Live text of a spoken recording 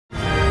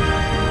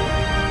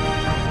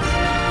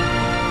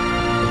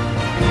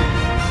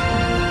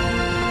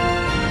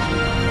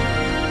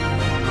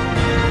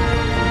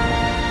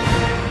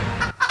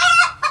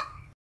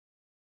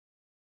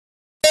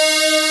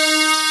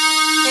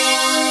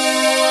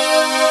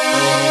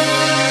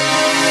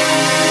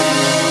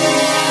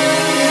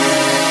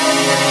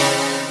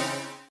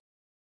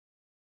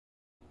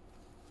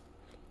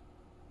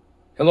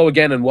Hello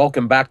again, and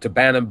welcome back to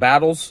Bantam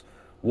Battles,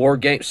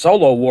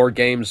 solo war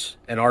games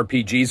and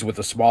RPGs with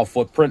a small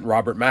footprint.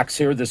 Robert Max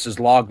here. This is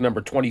log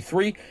number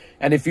 23.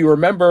 And if you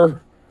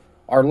remember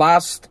our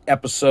last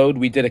episode,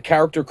 we did a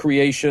character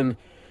creation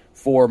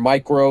for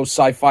Micro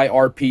Sci-Fi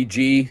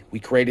RPG. We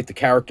created the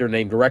character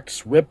named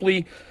Rex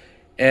Ripley.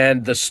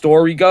 And the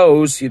story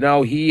goes,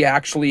 he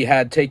actually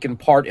had taken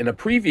part in a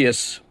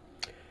previous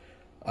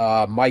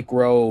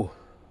Micro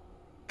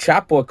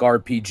chapbook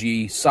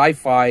RPG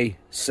sci-fi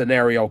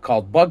scenario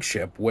called Bug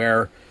Ship,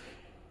 where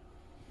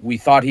we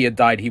thought he had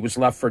died. He was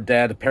left for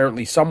dead.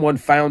 Apparently someone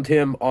found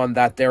him on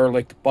that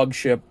derelict bug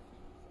ship,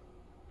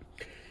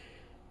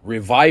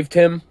 revived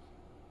him,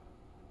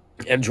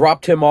 and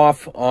dropped him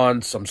off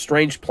on some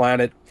strange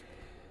planet.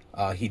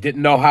 He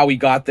didn't know how he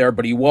got there,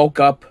 but he woke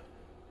up,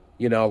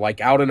 like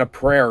out in a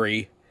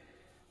prairie,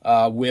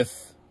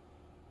 with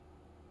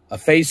a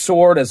phase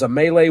sword as a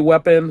melee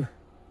weapon,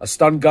 a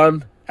stun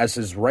gun as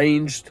his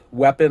ranged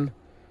weapon,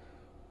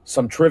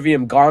 some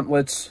trivium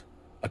gauntlets,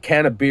 a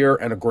can of beer,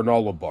 and a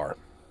granola bar.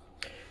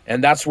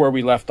 And that's where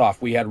we left off.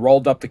 We had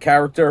rolled up the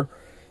character.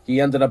 He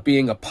ended up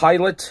being a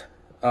pilot,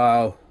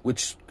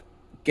 which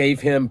gave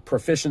him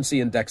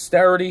proficiency in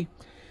dexterity,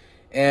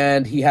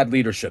 and he had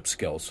leadership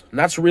skills. And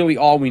that's really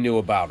all we knew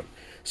about him.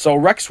 So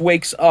Rex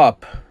wakes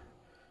up,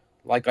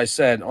 like I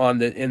said,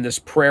 in this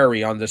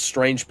prairie, on this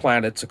strange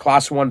planet. It's a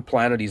class 1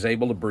 planet. He's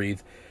able to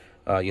breathe,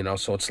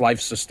 so it's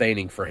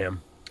life-sustaining for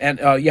him. And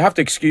you have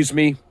to excuse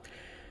me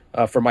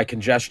for my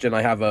congestion.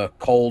 I have a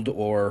cold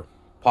or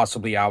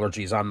possibly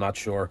allergies. I'm not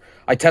sure.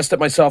 I tested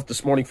myself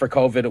this morning for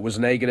COVID. It was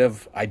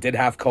negative. I did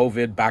have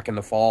COVID back in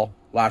the fall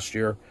last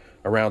year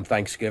around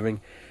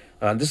Thanksgiving.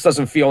 This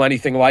doesn't feel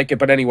anything like it.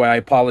 But anyway, I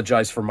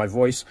apologize for my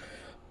voice.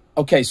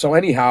 Okay, so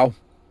anyhow,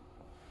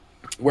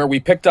 where we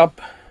picked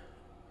up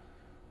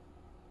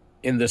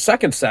in the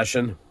second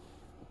session,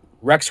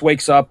 Rex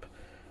wakes up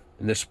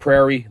in this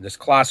prairie, this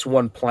class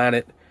 1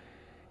 planet,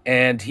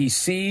 and he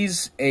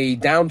sees a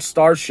downed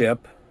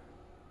starship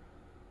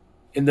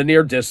in the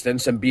near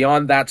distance, and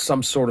beyond that,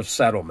 some sort of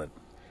settlement.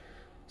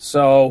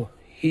 So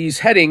he's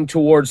heading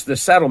towards the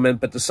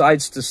settlement, but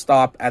decides to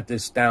stop at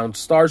this downed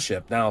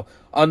starship. Now,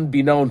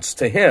 unbeknownst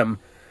to him,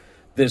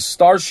 this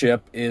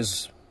starship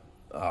is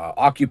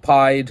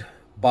occupied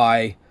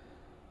by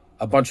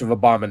a bunch of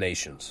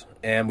abominations.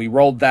 And we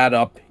rolled that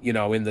up,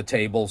 in the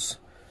tables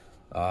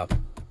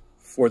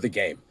for the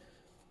game.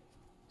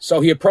 So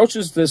he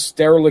approaches this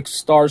derelict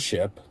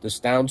starship,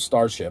 this downed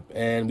starship,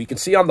 and we can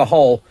see on the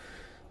hull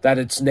that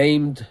it's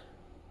named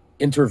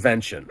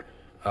Intervention.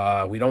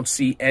 We don't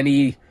see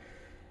any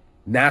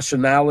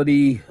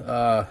nationality.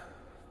 It's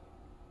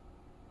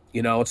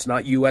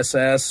not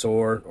USS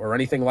or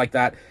anything like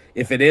that.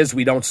 If it is,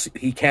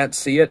 he can't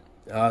see it.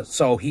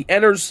 So he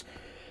enters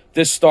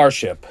this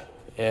starship,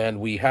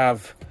 and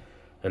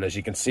and as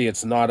you can see,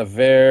 it's not a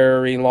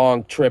very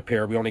long trip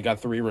here. We only got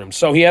 3 rooms.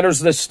 So he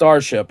enters this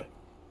starship,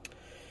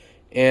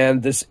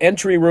 and this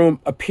entry room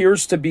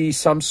appears to be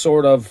some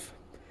sort of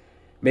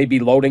maybe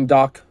loading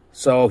dock.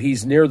 So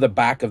he's near the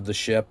back of the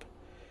ship.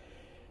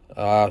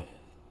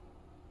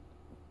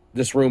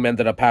 This room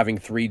ended up having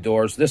 3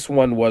 doors. This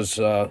one was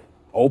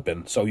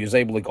open, so he was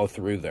able to go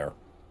through there.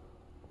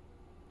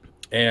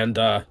 And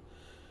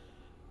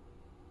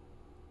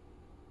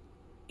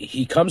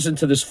he comes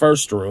into this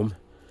first room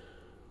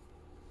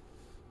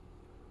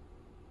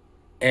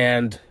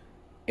and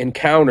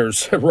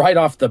encounters right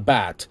off the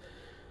bat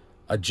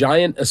a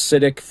giant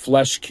acidic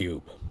flesh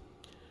cube,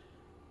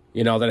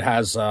 that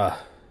has, I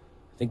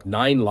think,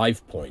 9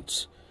 life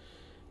points.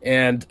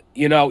 And,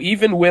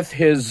 even with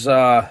his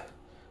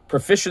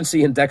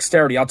proficiency in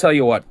dexterity, I'll tell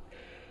you what,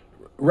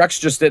 Rex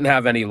just didn't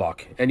have any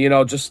luck. And,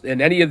 just in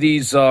any of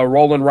these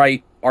roll and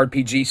write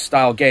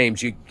RPG-style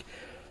games, you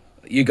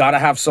got to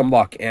have some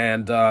luck.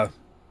 And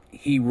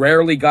he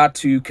rarely got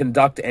to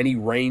conduct any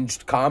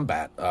ranged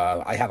combat.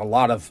 I had a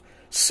lot of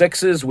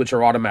 6s, which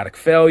are automatic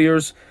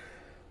failures.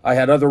 I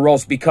had other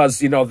rolls because,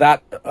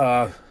 that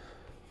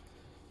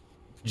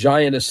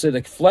giant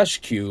acidic flesh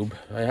cube,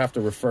 I have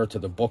to refer to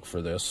the book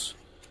for this.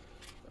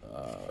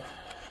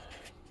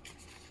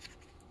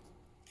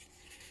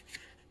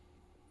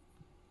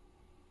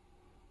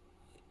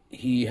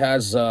 He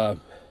has a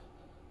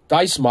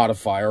dice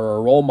modifier or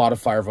a roll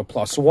modifier of a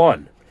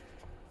 +1.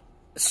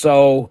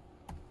 So,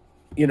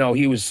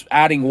 he was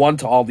adding 1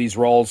 to all these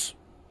rolls.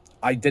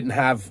 I didn't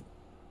have...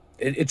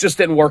 It just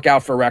didn't work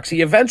out for Rex.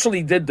 He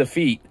eventually did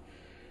defeat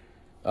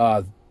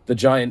the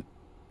giant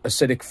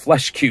acidic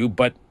flesh cube,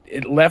 but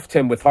it left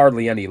him with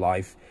hardly any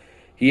life.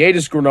 He ate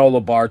his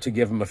granola bar to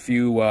give him a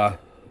few...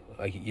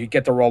 you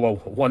get to roll a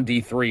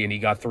 1d3, and he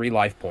got 3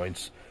 life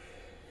points.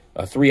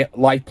 3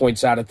 life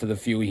points added to the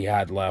few he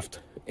had left.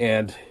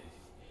 And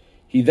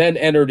he then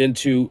entered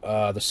into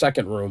the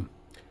second room,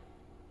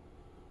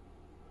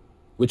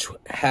 which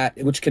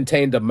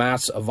contained a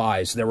mass of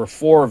eyes. There were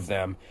 4 of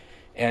them,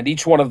 and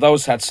each one of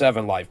those had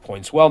 7 life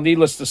points. Well,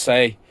 needless to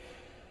say,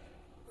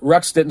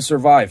 Rex didn't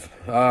survive.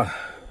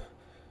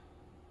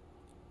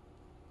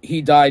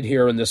 He died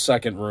here in this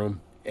second room,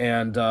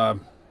 and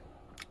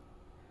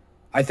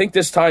I think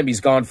this time he's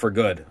gone for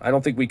good. I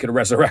don't think we could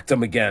resurrect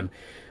him again.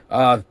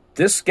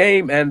 This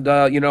game, and,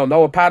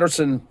 Noah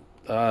Patterson,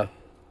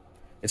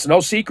 it's no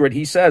secret.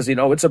 He says,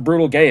 it's a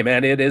brutal game,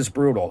 and it is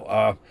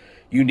brutal.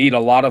 You need a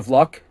lot of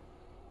luck.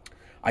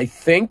 I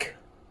think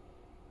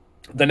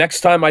the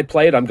next time I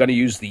play it, I'm going to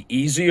use the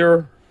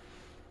easier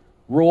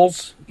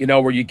rules,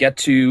 where you get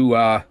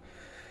to,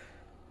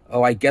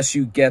 I guess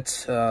you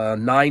get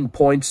 9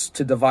 points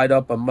to divide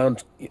up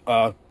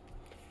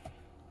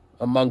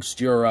amongst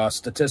your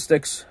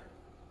statistics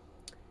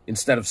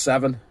instead of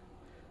 7.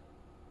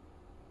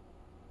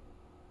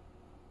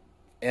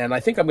 And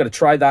I think I'm going to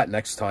try that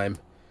next time.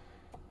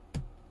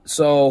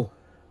 So,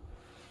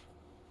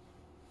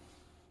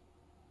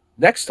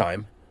 next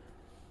time,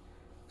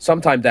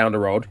 sometime down the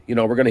road, we're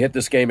going to hit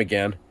this game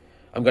again.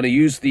 I'm going to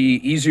use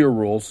the easier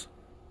rules.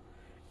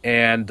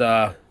 And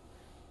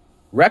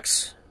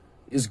Rex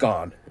is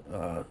gone.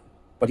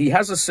 But he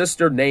has a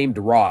sister named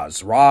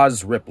Roz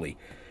Ripley.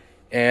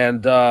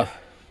 And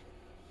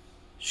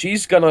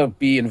she's going to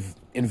be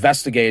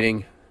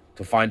investigating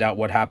to find out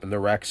what happened to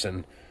Rex.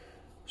 And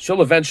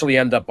she'll eventually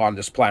end up on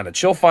this planet.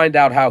 She'll find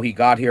out how he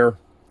got here.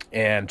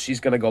 And she's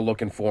going to go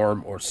looking for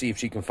him or see if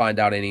she can find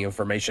out any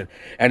information.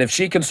 And if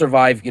she can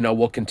survive,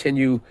 we'll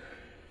continue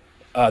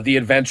the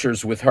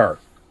adventures with her.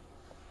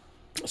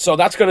 So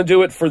that's going to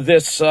do it for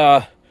this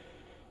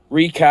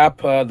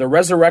recap. The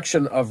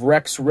Resurrection of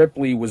Rex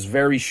Ripley was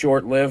very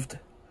short-lived.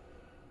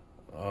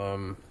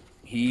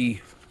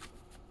 He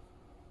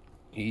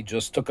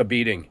just took a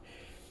beating.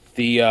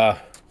 The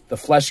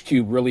Flesh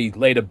Cube really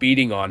laid a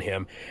beating on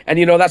him. And,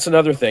 that's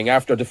another thing.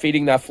 After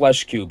defeating that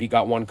Flesh Cube, he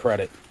got 1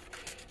 credit.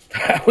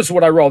 That was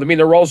what I rolled. I mean,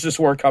 the rolls just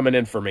weren't coming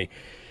in for me.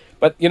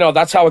 But,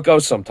 that's how it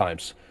goes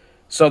sometimes.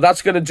 So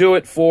that's going to do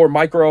it for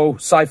Micro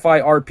Sci-Fi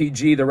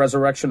RPG, The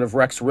Resurrection of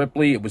Rex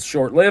Ripley. It was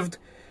short-lived.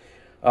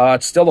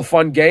 It's still a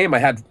fun game. I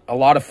had a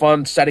lot of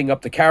fun setting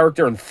up the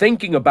character and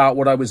thinking about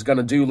what I was going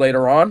to do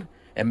later on.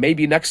 And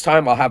maybe next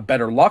time I'll have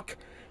better luck.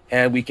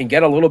 And we can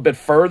get a little bit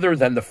further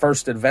than the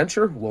first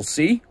adventure. We'll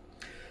see.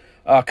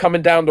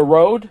 Coming down the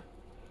road,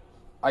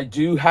 I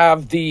do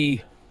have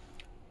the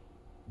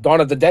Dawn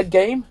of the Dead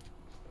game.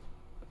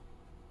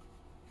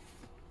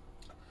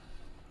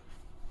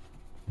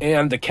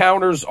 And the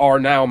counters are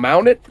now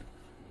mounted.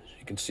 As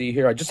you can see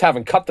here, I just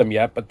haven't cut them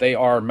yet, but they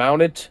are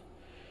mounted.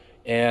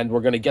 And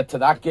we're going to get to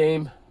that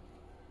game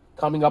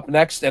coming up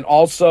next. And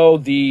also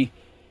the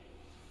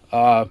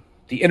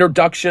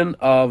introduction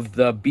of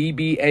the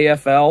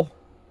BBAFL,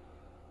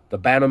 the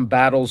Bantam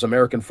Battles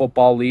American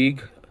Football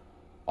League,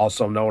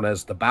 also known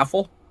as the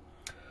Baffle.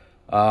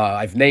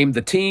 I've named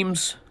the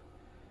teams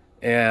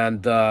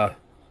and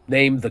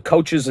named the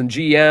coaches and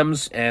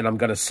GMs, and I'm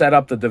going to set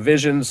up the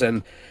divisions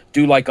and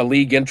do like a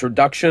league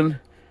introduction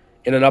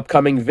in an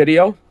upcoming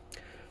video.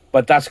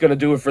 But that's going to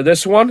do it for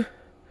this one.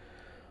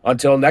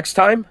 Until next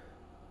time,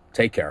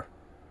 take care.